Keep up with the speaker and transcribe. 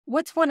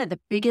What's one of the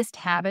biggest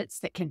habits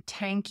that can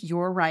tank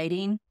your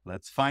writing?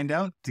 Let's find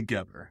out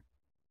together.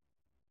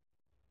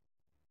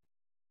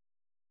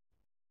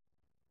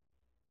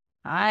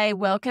 Hi,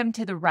 welcome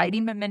to the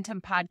Writing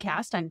Momentum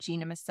podcast. I'm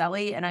Gena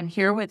Maselli, and I'm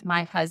here with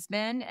my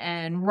husband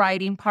and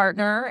writing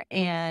partner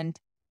and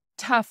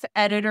tough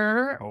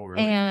editor. Oh,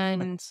 really?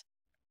 And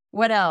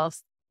what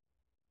else?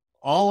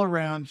 All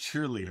around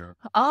cheerleader.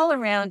 All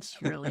around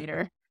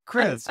cheerleader.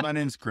 Chris, my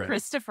name's Chris.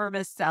 Christopher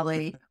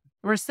Maselli.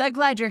 We're so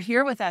glad you're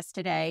here with us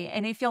today.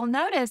 And if you'll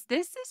notice,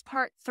 this is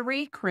part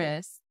 3,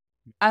 Chris,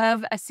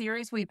 of a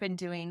series we've been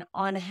doing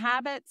on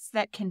habits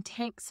that can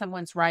tank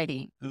someone's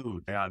writing.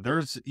 Ooh, yeah,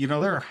 there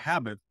are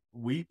habits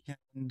we can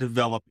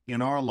develop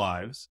in our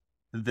lives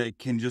that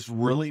can just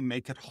really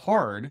make it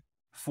hard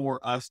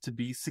for us to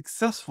be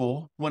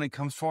successful when it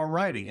comes to our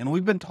writing. And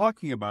we've been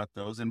talking about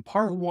those. In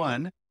part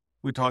 1,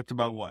 we talked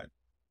about what?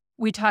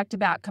 We talked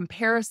about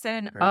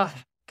comparison. Right.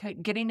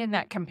 Getting in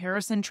that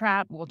comparison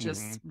trap will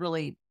just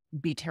really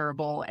be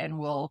terrible and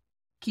will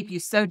keep you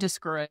so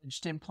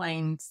discouraged and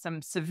playing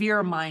some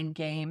severe mind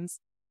games,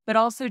 but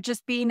also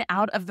just being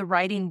out of the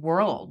writing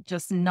world,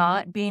 just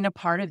not being a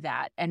part of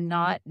that and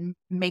not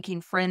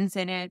making friends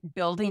in it,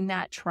 building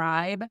that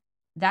tribe.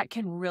 That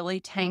can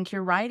really tank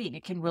your writing.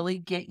 It can really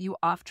get you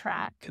off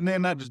track. And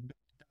then not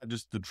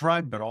just the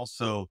tribe, but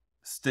also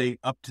stay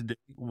up to date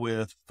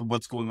with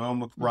what's going on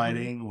with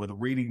writing, with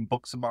reading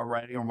books about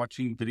writing or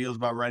watching videos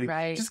about writing.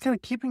 Right. Just kind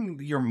of keeping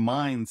your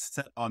mind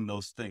set on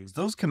those things.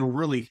 Those can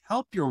really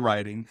help your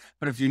writing.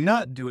 But if you're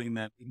not doing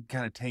that, you can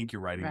kind of tank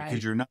your writing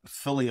because you're not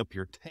filling up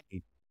your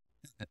tank,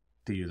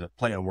 to use a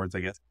play on words,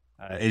 I guess,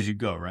 as you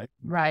go, right?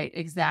 Right,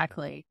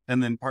 exactly.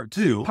 And then part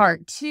 2.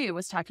 Part 2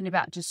 was talking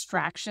about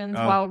distractions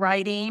while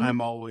writing.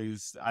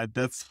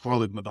 That's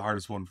probably the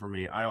hardest one for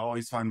me. I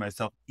always find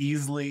myself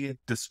easily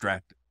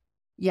distracted.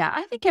 Yeah,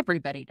 I think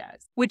everybody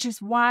does, which is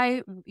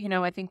why,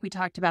 I think we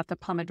talked about the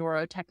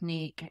Pomodoro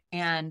technique,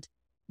 and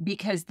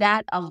because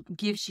that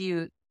gives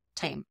you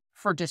time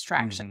for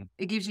distraction.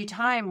 It gives you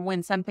time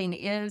when something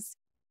is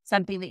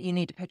something that you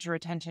need to put your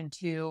attention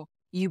to.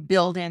 You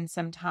build in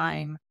some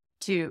time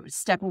to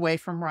step away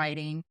from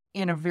writing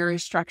in a very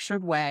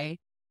structured way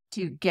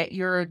to get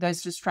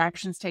those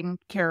distractions taken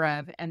care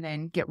of and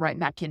then get right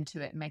back into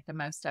it and make the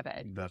most of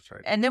it. That's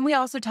right. And then we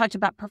also talked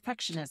about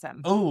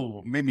perfectionism.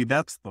 Oh, maybe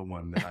that's the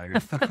one that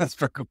I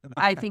struggle with.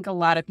 I think a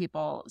lot of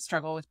people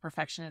struggle with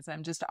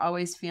perfectionism, just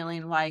always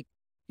feeling like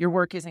your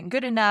work isn't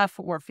good enough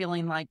or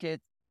feeling like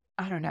it's,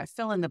 I don't know,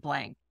 fill in the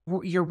blank.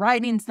 Your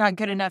writing's not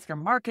good enough. Your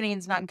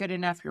marketing's not good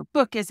enough. Your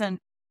book isn't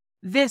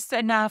this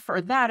enough or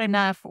that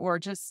enough or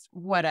just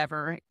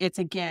whatever. It's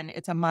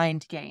a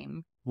mind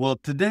game. Well,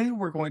 today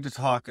we're going to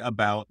talk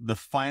about the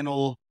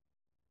final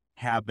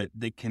habit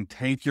that can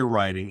tank your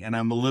writing. And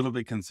I'm a little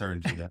bit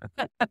concerned, Gina.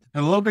 I'm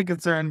a little bit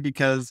concerned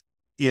because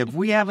if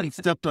we haven't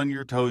stepped on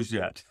your toes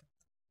yet,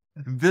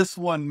 this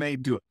one may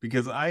do it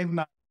because I've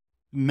not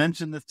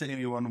mentioned this to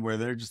anyone where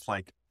they're just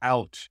like,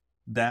 ouch,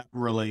 that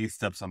really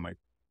steps on my toes.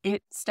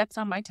 It steps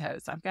on my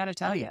toes. I've got to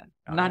tell you,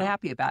 I'm not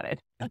happy about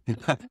it.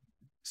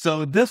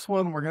 So this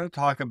one we're going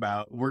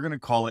to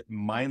call it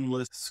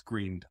mindless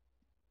screen time.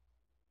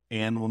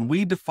 And when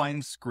we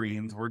define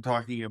screens, we're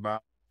talking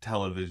about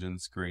television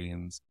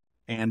screens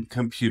and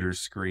computer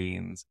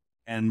screens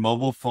and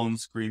mobile phone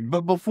screens.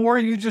 But before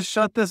you just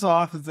shut this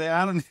off and say,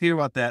 I don't hear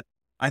about that,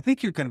 I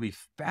think you're going to be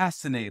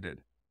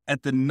fascinated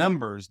at the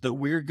numbers that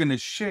we're going to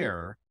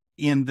share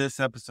in this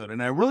episode.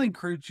 And I really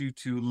encourage you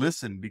to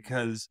listen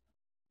because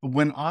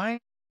when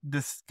I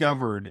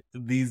discovered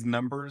these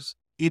numbers,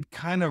 it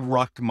kind of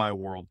rocked my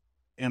world.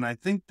 And I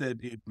think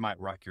that it might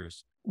rock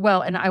yours.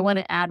 Well, and I want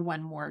to add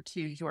one more to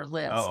your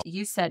list. Oh.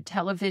 You said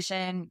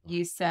television,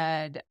 you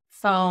said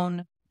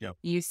phone, Yep.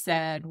 You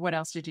said, what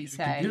else did you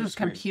say?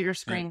 Computer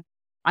screen. Yeah.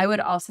 I would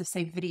also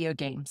say video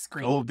game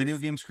screen. Oh, video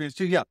game screens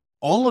too. Yeah.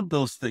 All of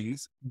those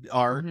things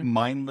are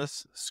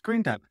mindless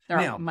screen time.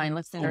 They're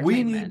mindless entertainment.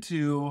 We need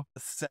to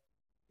set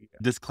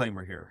a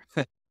disclaimer here.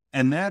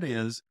 And that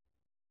is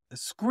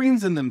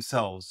screens in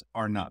themselves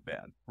are not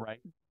bad,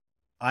 right?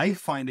 I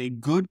find a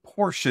good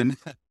portion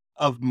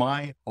of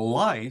my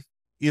life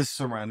is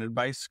surrounded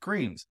by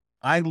screens.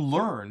 I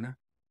learn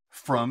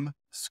from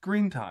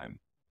screen time.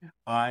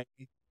 I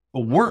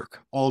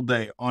work all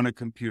day on a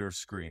computer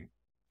screen.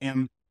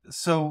 And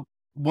so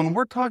when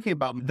we're talking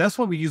about, that's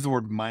why we use the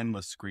word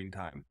mindless screen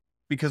time,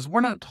 because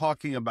we're not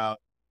talking about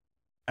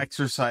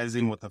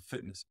exercising with a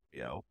fitness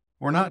video.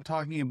 We're not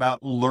talking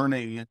about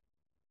learning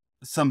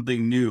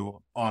something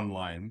new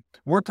online.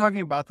 We're talking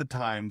about the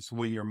times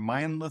when you're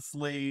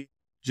mindlessly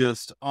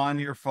just on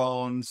your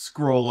phone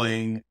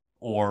scrolling,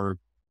 or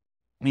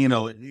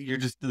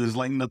there's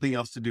like nothing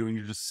else to do and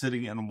you're just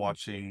sitting and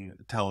watching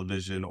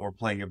television or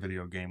playing a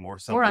video game or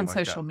something, or on like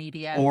social that.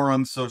 media. Or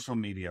on social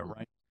media,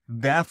 right?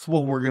 That's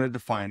what we're going to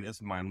define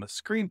as mindless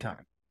screen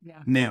time.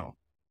 Yeah. Now,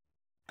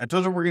 I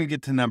told you we're going to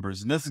get to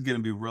numbers, and this is going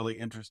to be really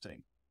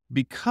interesting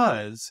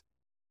because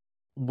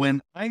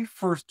when I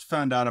first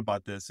found out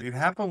about this, it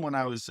happened when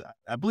I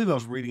believe I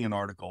was reading an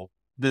article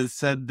that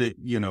said that,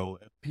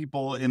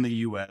 people in the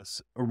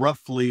US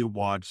roughly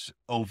watch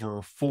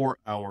over 4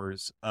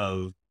 hours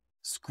of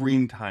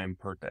screen time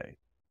per day.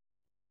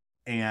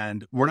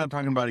 And we're not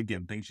talking about,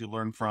 again, things you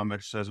learn from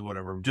exercise or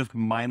whatever, just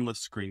mindless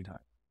screen time.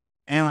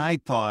 And I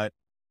thought,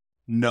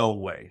 no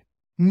way.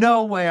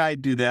 No way I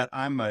do that.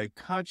 I'm a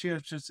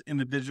conscientious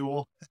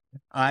individual.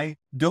 I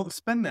don't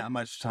spend that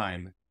much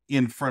time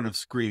in front of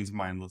screens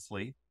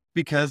mindlessly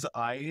because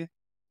I,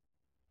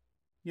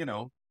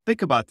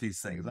 think about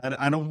these things.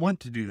 I don't want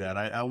to do that.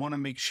 I want to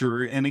make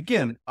sure. And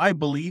again, I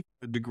believe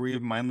a degree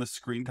of mindless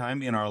screen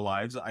time in our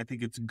lives. I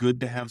think it's good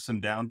to have some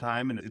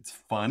downtime and it's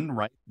fun,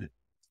 right?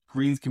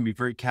 Screens can be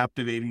very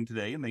captivating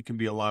today and they can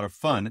be a lot of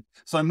fun.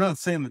 So I'm not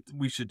saying that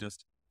we should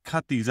just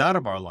cut these out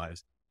of our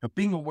lives, but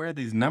being aware of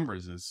these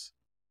numbers is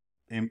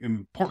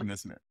important,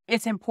 isn't it?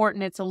 It's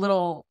important. It's a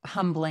little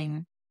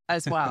humbling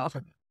as well.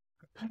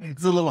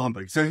 It's a little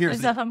humbling. So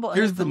here's the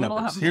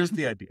numbers. Here's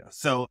the idea.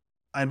 So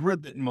I'd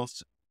read that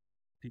most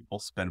people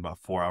spend about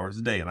 4 hours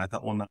a day, and I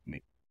thought, well, not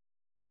me.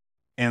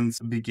 And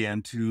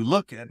began to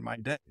look at my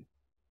day.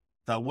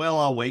 Thought, well,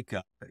 I'll wake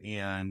up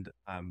and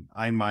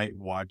I might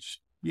watch,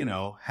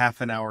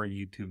 half an hour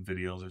YouTube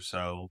videos or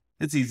so.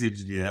 It's easy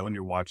to do that when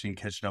you're watching,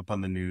 catching up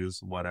on the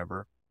news,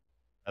 whatever.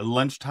 At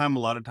lunchtime, a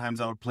lot of times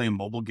I would play a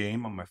mobile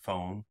game on my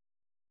phone.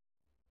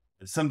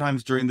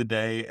 Sometimes during the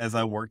day, as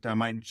I worked, I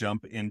might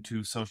jump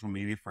into social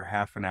media for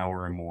half an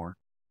hour or more.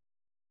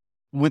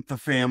 With the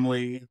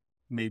family,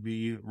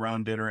 maybe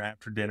around dinner,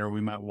 after dinner,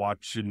 we might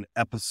watch an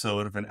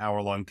episode of an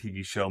hour-long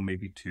TV show,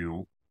 maybe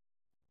 2.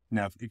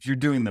 Now, if you're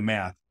doing the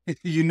math,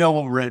 you know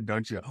what we're at,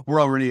 don't you? We're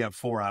already at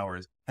 4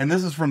 hours. And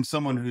this is from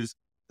someone who's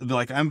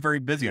like, I'm very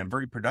busy, I'm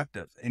very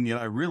productive. And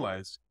yet I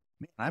realized,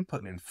 man, I'm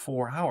putting in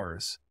 4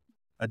 hours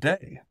a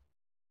day.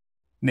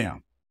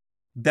 Now,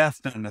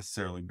 that's not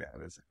necessarily bad,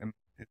 is it?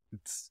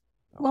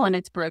 Well, and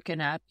it's broken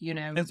up,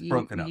 It's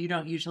broken up. You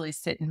don't usually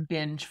sit and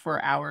binge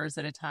for hours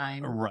at a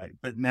time. Right.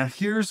 But now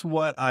here's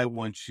what I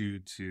want you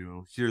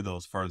to hear, though,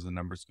 as far as the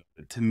numbers go.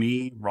 That to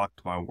me,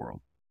 rocked my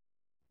world.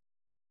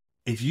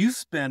 If you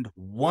spend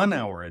 1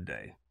 hour a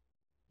day,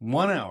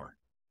 1 hour,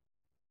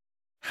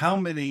 how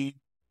many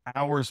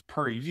hours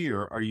per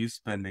year are you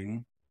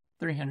spending?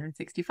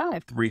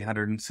 365.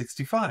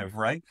 365,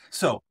 right?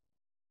 So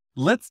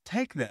let's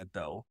take that,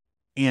 though,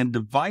 and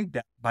divide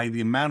that by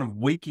the amount of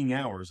waking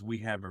hours we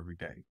have every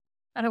day.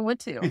 I don't want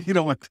to. You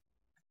don't want to.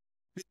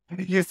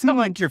 You sound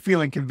like you're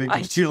feeling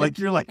convicted.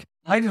 You're like,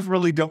 I just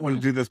really don't want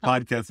to do this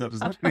podcast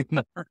episode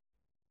anymore.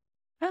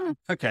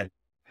 Okay.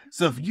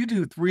 So if you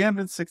do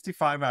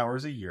 365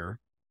 hours a year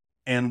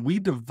and we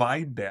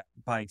divide that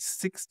by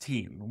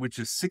 16, which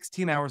is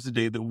 16 hours a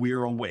day that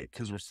we're awake,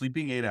 because we're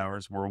sleeping 8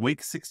 hours, we're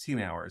awake 16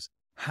 hours.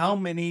 How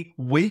many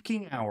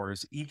waking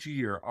hours each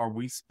year are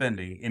we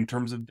spending in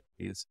terms of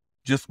days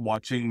just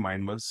watching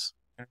mindless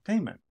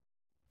entertainment?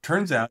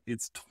 Turns out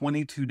it's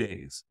 22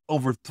 days,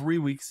 over 3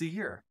 weeks a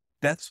year.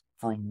 That's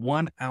for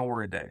 1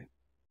 hour a day.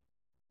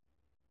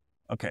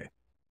 Okay.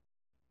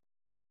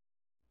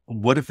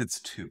 What if it's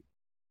 2?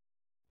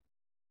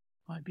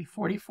 Well, it'd be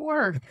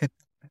 44.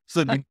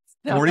 So it'd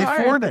be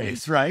 44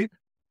 days, right?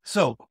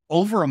 So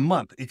over a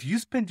month, if you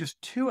spend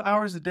just 2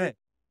 hours a day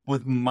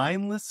with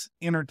mindless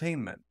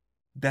entertainment,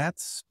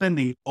 that's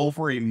spending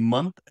over a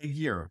month a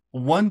year,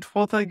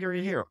 1/12 a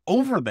year,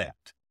 over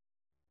that.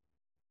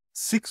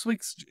 6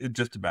 weeks,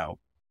 just about,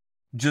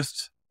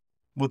 just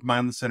with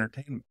mindless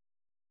entertainment.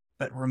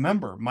 But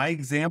remember, my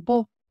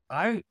example,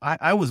 I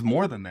was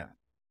more than that.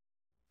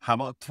 How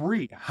about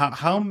 3?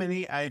 How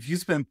many, if you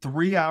spend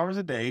 3 hours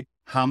a day,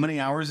 how many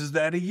hours is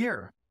that a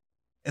year?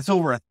 It's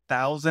over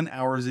 1,000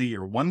 hours a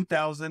year,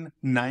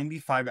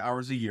 1,095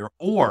 hours a year,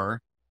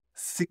 or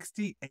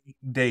 68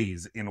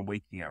 days in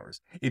waking hours.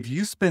 If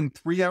you spend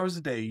 3 hours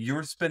a day,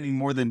 you're spending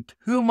more than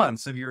 2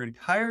 months of your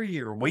entire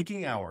year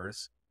waking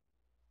hours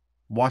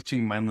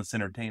watching mindless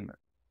entertainment.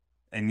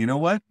 And you know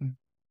what?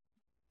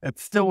 That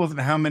still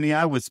wasn't how many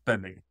I was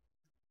spending.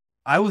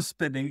 I was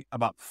spending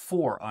about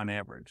 4 on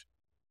average.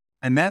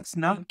 And that's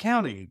not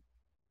counting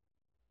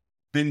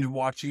binge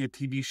watching a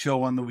TV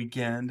show on the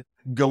weekend,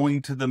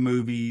 going to the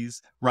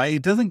movies, right?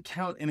 It doesn't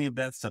count any of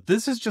that stuff.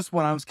 This is just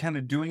what I was kind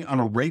of doing on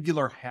a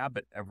regular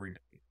habit every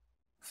day.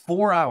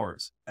 4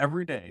 hours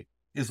every day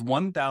is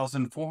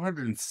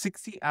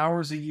 1,460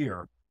 hours a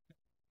year.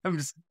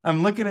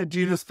 I'm looking at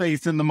Gena's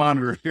face in the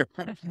monitor here.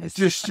 It's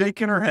just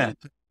shaking her head.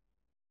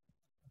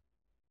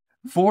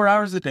 4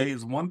 hours a day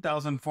is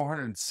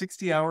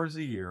 1,460 hours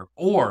a year,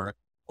 or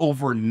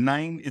over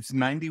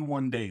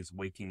 91 days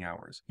waking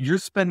hours. You're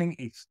spending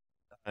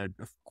a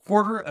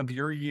quarter of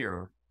your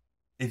year.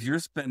 If you're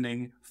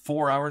spending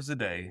 4 hours a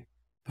day,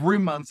 3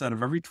 months out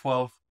of every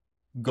 12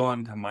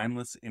 gone to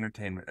mindless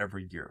entertainment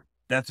every year.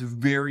 That's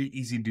very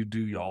easy to do,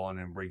 y'all, on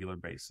a regular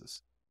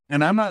basis.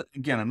 And I'm not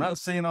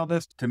saying all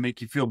this to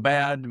make you feel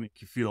bad, to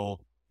make you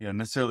feel,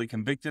 necessarily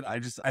convicted. I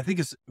think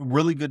it's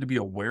really good to be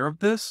aware of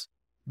this,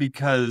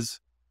 because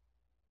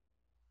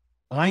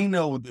I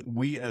know that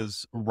we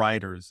as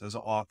writers, as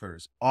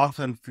authors,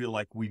 often feel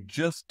like we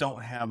just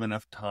don't have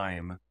enough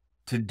time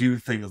to do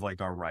things like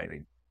our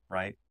writing.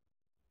 right?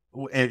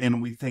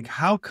 And we think,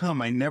 how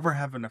come I never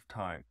have enough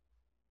time?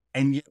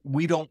 And yet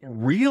we don't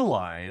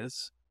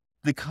realize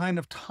the kind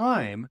of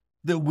time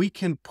that we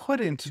can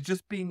put into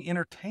just being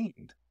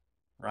entertained,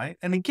 right?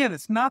 And again,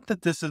 it's not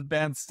that this is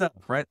bad stuff,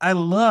 right? I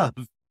love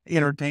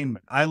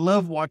entertainment. I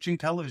love watching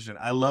television.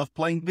 I love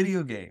playing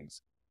video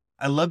games.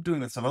 I love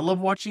doing this stuff. I love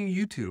watching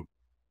YouTube.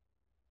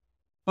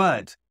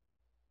 But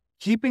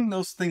keeping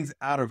those things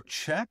out of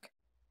check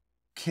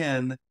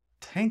can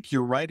tank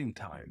your writing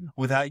time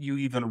without you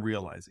even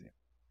realizing it.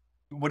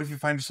 What if you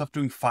find yourself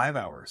doing 5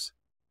 hours?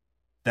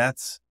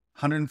 That's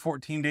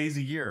 114 days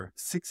a year,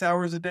 6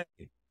 hours a day,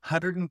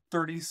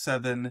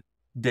 137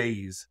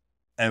 days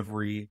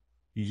every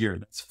year.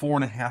 That's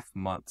 4.5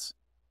 months.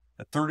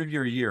 A third of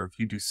your year if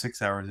you do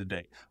 6 hours a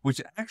day,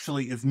 which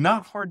actually is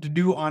not hard to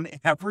do on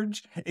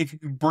average if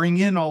you bring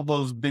in all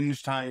those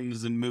binge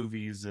times and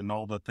movies and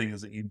all the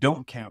things that you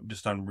don't count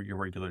just on your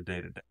regular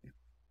day to day.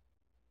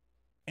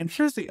 And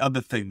here's the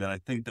other thing that I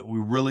think that we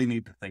really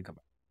need to think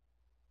about.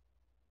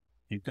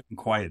 You've gotten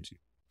quiet, Gene.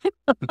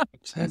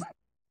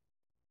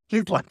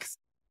 She's like,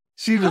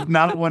 she does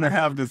not want to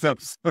have this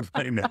episode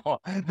right now.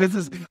 This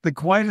is the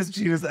quietest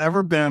she has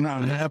ever been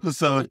on an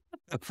episode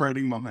of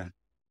Writing Moment.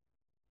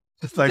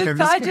 It's like the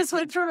thought just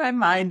went through my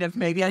mind of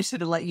maybe I should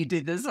have let you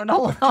do this one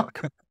alone.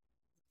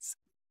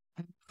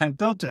 I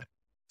told you.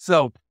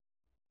 So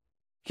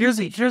here's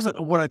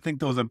what I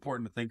think though is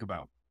important to think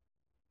about.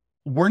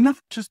 We're not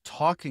just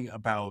talking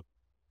about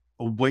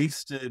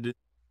wasted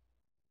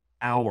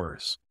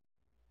hours.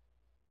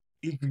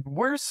 If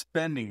we're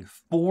spending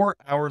 4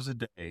 hours a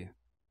day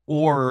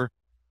or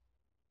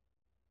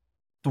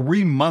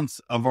 3 months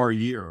of our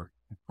year,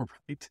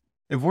 right?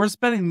 If we're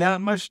spending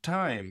that much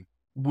time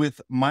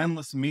with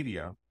mindless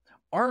media,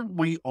 aren't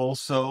we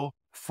also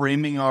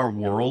framing our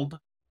world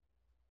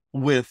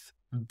with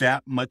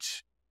that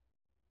much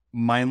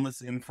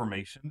mindless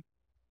information?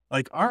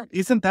 Like,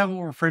 isn't that what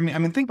we're framing? I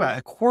mean, think about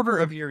it, a quarter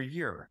of your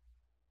year.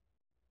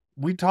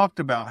 We talked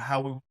about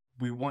how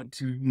we want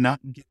to not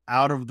get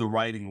out of the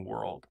writing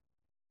world.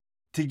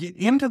 To get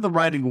into the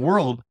writing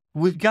world,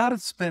 we've got to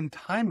spend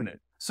time in it.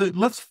 So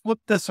let's flip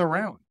this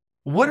around.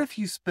 What if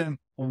you spend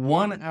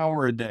 1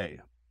 hour a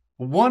day,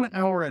 1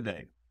 hour a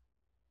day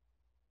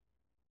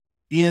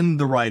in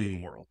the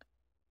writing world,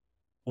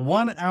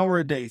 1 hour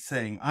a day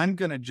saying, I'm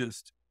going to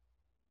just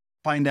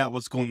find out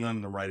what's going on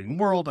in the writing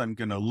world. I'm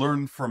going to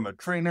learn from a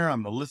trainer.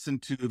 I'm going to listen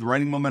to the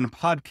Writing Momentum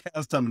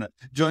podcast. I'm going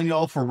to join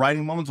y'all for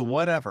Writing Moments,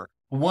 whatever.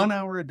 1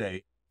 hour a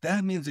day.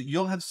 That means that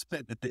you'll have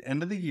spent at the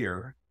end of the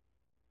year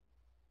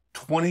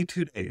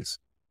 22 days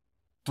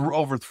through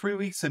over 3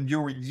 weeks of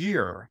your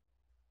year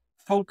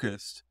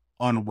focused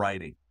on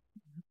writing.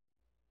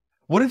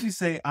 What if you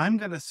say, I'm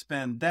going to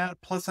spend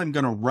that, plus I'm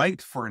going to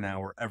write for an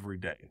hour every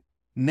day.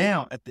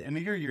 Now, at the end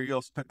of your year,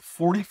 you'll spend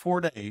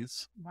 44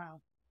 days,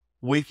 wow,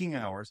 waking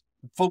hours,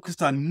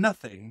 focused on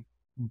nothing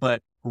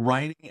but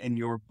writing in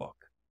your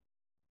book.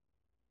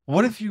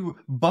 What if you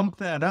bump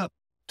that up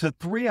to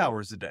 3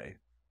 hours a day?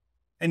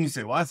 And you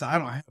say, well, I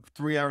don't have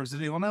 3 hours a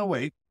day. Well, no,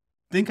 wait.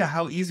 Think of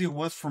how easy it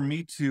was for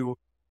me to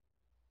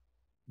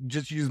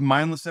just use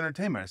mindless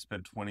entertainment. I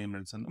spent 20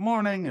 minutes in the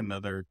morning,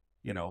 another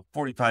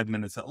 45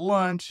 minutes at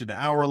lunch, an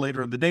hour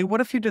later in the day.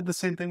 What if you did the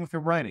same thing with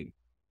your writing?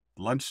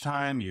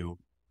 Lunchtime, you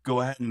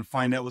go ahead and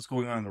find out what's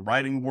going on in the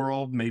writing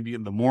world. Maybe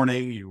in the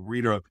morning, you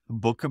read a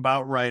book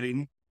about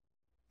writing.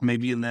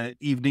 Maybe in the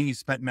evening, you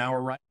spent an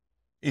hour writing.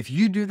 If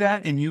you do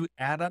that and you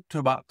add up to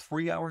about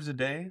 3 hours a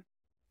day,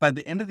 by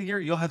the end of the year,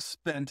 you'll have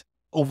spent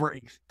over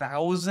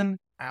 1,000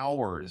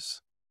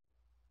 hours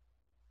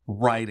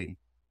writing.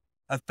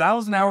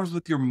 1,000 hours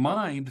with your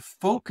mind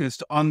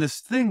focused on this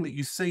thing that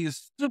you say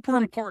is super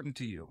important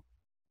to you.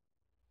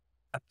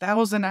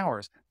 1,000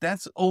 hours.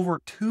 That's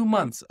over 2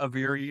 months of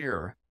your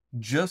year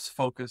just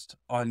focused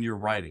on your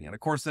writing. And of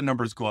course, the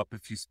numbers go up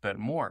if you spend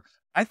more.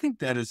 I think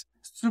that is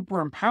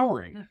super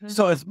empowering. Mm-hmm.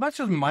 So as much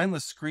as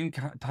mindless screen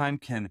time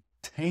can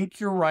tank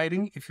your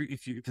writing, if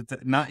it's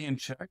not in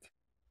check,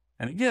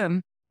 and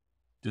again,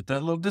 just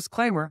that little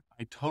disclaimer,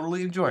 I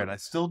totally enjoy it. I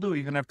still do,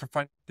 even after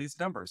finding these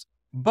numbers.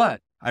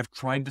 But I've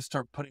tried to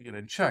start putting it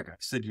in check. I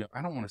said,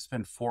 I don't want to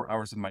spend 4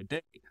 hours of my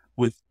day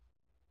with,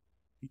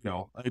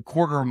 a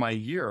quarter of my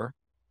year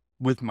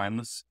with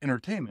mindless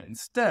entertainment.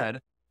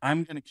 Instead,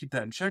 I'm going to keep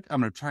that in check.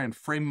 I'm going to try and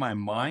frame my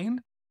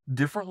mind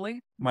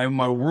differently, my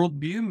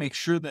worldview, make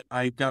sure that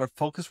I've got to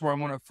focus where I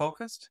want to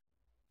focus.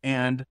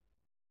 And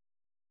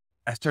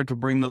I start to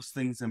bring those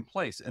things in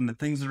place. And the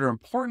things that are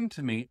important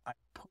to me, I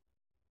put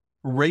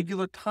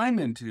regular time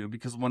into,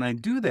 because when I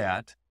do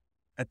that,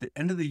 at the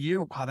end of the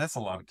year, wow, that's a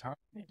long time.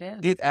 It is.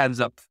 It adds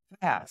up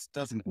fast,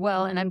 doesn't it?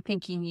 Well, and I'm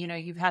thinking,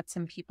 you've had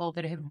some people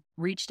that have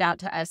reached out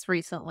to us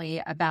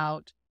recently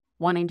about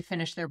wanting to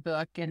finish their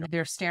book, and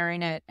they're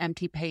staring at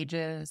empty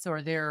pages,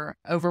 or they're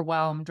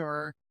overwhelmed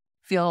or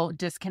feel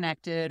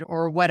disconnected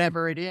or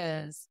whatever it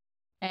is.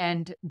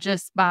 And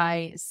just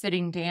by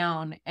sitting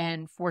down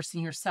and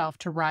forcing yourself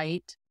to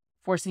write,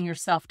 forcing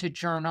yourself to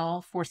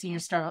journal, forcing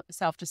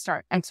yourself to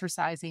start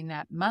exercising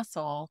that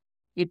muscle,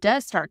 it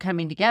does start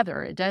coming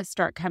together. It does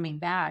start coming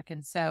back.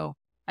 And so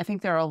I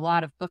think there are a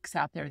lot of books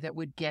out there that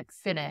would get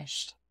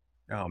finished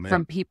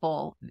from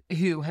people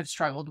who have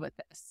struggled with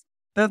this.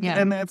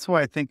 And that's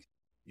why I think,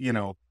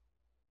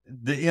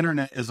 the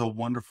internet is a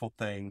wonderful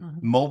thing.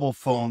 Mobile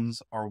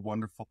phones are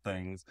wonderful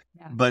things.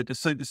 But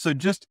so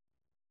just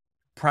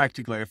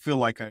practically, I feel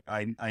like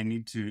I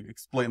need to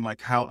explain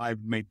like how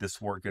I've made this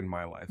work in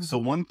my life. So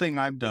one thing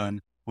I've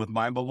done with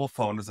my mobile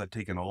phone is I've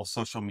taken all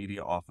social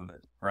media off of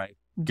it, right?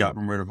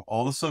 Gotten rid of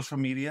all the social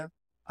media.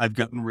 I've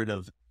gotten rid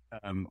of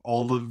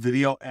all the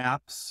video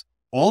apps,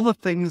 all the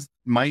things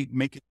might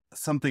make it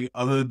something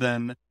other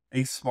than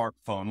a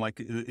smartphone. Like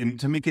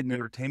to make it an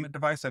entertainment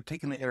device, I've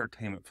taken the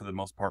entertainment for the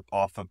most part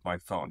off of my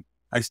phone.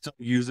 I still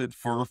use it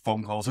for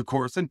phone calls, of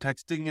course, and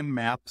texting and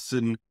maps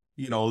and,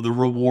 the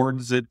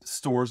rewards it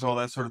stores, all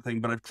that sort of thing.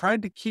 But I've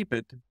tried to keep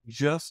it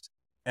just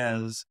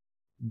as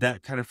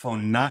that kind of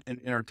phone, not an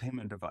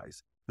entertainment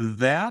device.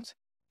 That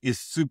is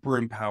super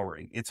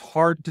empowering. It's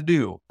hard to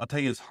do. I'll tell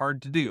you, it's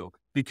hard to do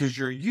because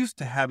you're used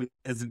to having it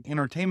as an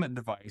entertainment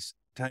device,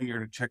 telling you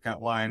to check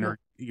out line or,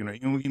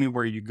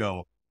 anywhere you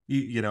go,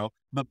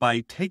 but by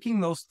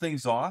taking those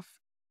things off,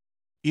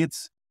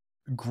 it's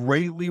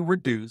greatly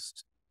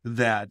reduced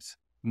that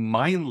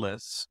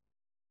mindless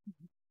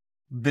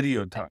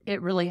video time.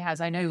 It really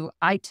has. I know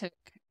I took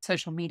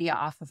social media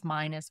off of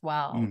mine as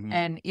well,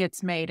 and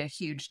it's made a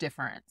huge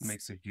difference. It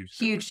makes a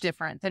huge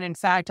difference. And in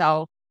fact,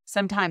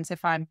 sometimes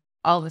if I'm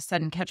all of a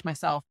sudden catch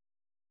myself,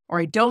 or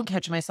I don't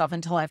catch myself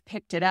until I've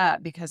picked it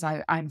up because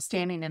I'm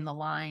standing in the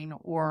line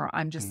or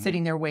I'm just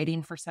sitting there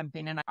waiting for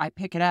something and I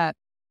pick it up.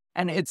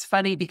 And it's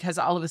funny because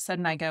all of a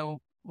sudden I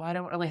go, well, I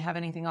don't really have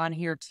anything on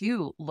here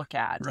to look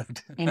at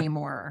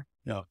anymore.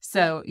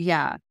 So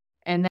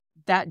and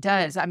that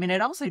does. I mean,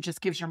 it also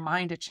just gives your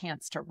mind a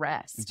chance to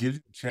rest.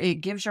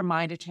 It gives your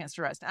mind a chance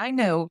to rest. I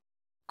know,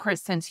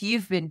 Chris, since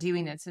you've been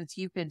doing it, since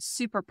you've been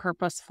super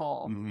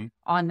purposeful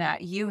on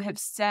that, you have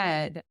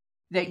said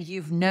that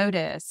you've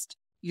noticed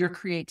your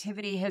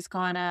creativity has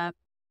gone up.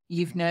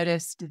 You've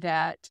noticed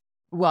that,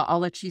 well, I'll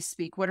let you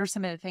speak. What are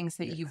some of the things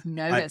that you've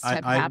noticed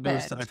have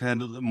happened? I've had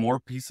more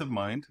peace of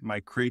mind. My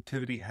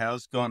creativity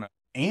has gone up.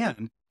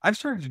 And I've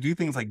started to do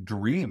things like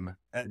dream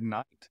at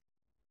night.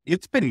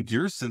 It's been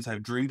years since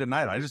I've dreamed at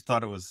night. I just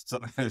thought it was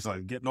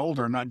like getting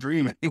older and not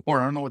dreaming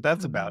anymore. I don't know what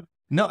that's about.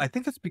 No, I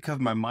think it's because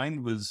my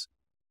mind was,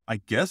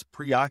 I guess,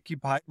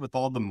 preoccupied with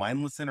all the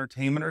mindless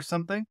entertainment or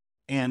something.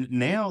 And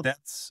now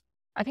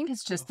I think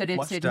it's just that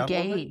it's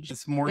engaged.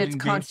 It's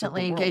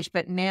constantly engaged,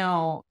 but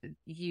now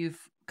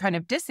you've kind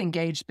of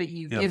disengaged, but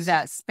you give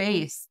that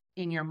space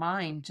in your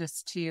mind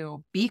just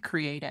to be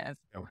creative.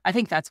 I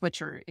think that's what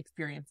you're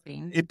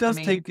experiencing. It does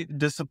take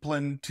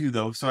discipline too,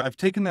 though. So I've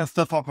taken that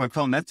stuff off my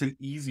phone. That's an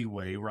easy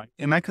way, right?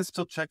 And I can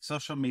still check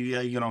social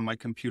media, on my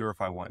computer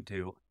if I want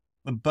to.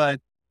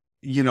 But,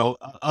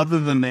 other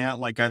than that,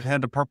 like I've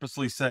had to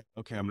purposely say,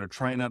 okay, I'm going to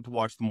try not to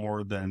watch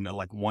more than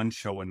like one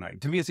show a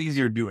night. To me, it's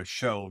easier to do a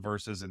show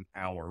versus an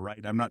hour, right?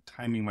 I'm not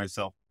timing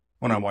myself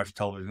when I watch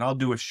television. I'll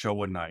do a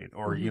show a night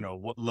or,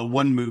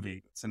 one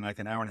movie. It's in like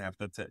an hour and a half.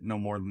 That's it. No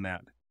more than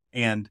that.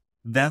 And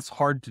that's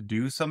hard to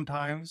do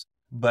sometimes,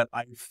 but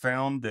I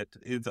found that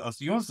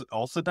what's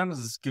also done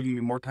is it's giving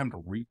me more time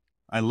to read.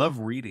 I love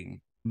reading,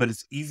 but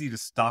it's easy to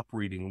stop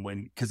reading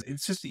because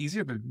it's just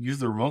easier to use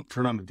the remote,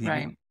 turn on the TV.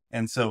 Right.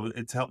 And so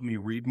it's helped me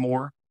read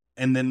more.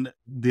 And then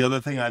the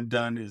other thing I've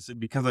done is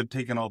because I've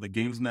taken all the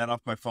games and that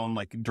off my phone,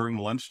 like during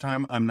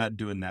lunchtime, I'm not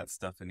doing that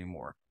stuff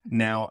anymore.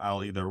 Now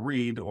I'll either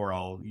read or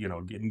I'll,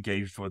 get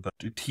engaged with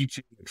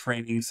teaching,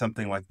 training,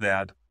 something like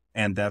that.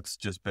 And that's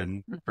just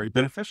been very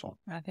beneficial.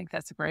 I think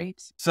that's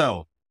great.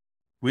 So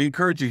we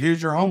encourage you,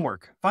 here's your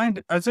homework.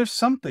 Is there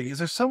some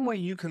way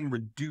you can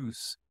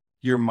reduce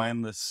your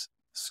mindless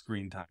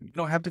screen time? You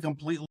don't have to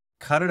completely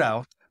cut it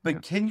out,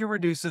 but can you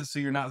reduce it so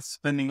you're not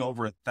spending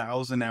over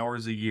 1,000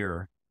 hours a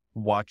year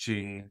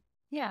watching?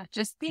 Yeah,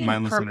 just being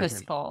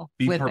purposeful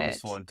with it. Be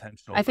purposeful,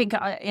 intentional. I think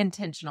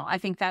intentional. I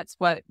think that's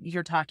what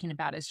you're talking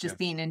about is just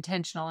being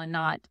intentional and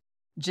not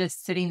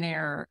just sitting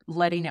there,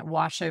 letting it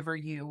wash over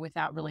you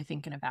without really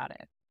thinking about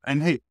it.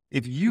 And hey,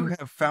 if you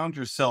have found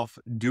yourself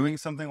doing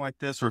something like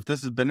this, or if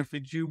this has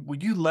benefited you,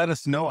 would you let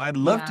us know? I'd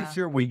love to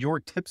hear what your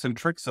tips and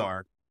tricks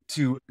are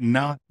to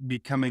not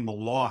becoming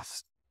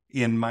lost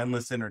in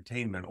mindless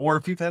entertainment. Or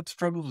if you've had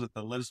struggles with it,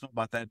 let us know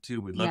about that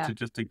too. We'd love to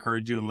just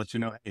encourage you and let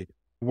you know, hey,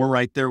 we're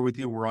right there with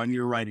you. We're on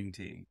your writing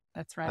team.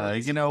 That's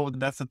right.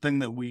 That's the thing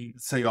that we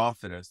say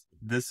often is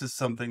this is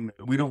something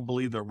that we don't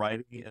believe that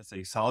writing is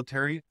a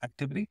solitary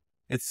activity.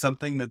 It's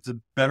something that's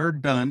better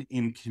done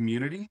in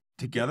community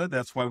together.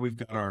 That's why we've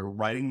got our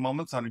writing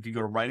moments on. If you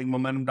go to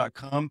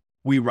writingmomentum.com,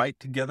 we write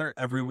together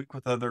every week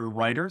with other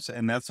writers.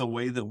 And that's a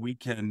way that we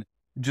can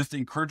just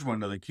encourage one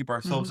another, keep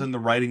ourselves in the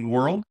writing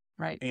world.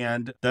 Right.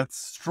 And that's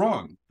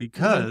strong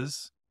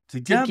because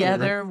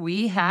together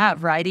we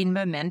have writing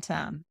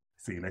momentum.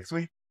 See you next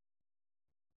week.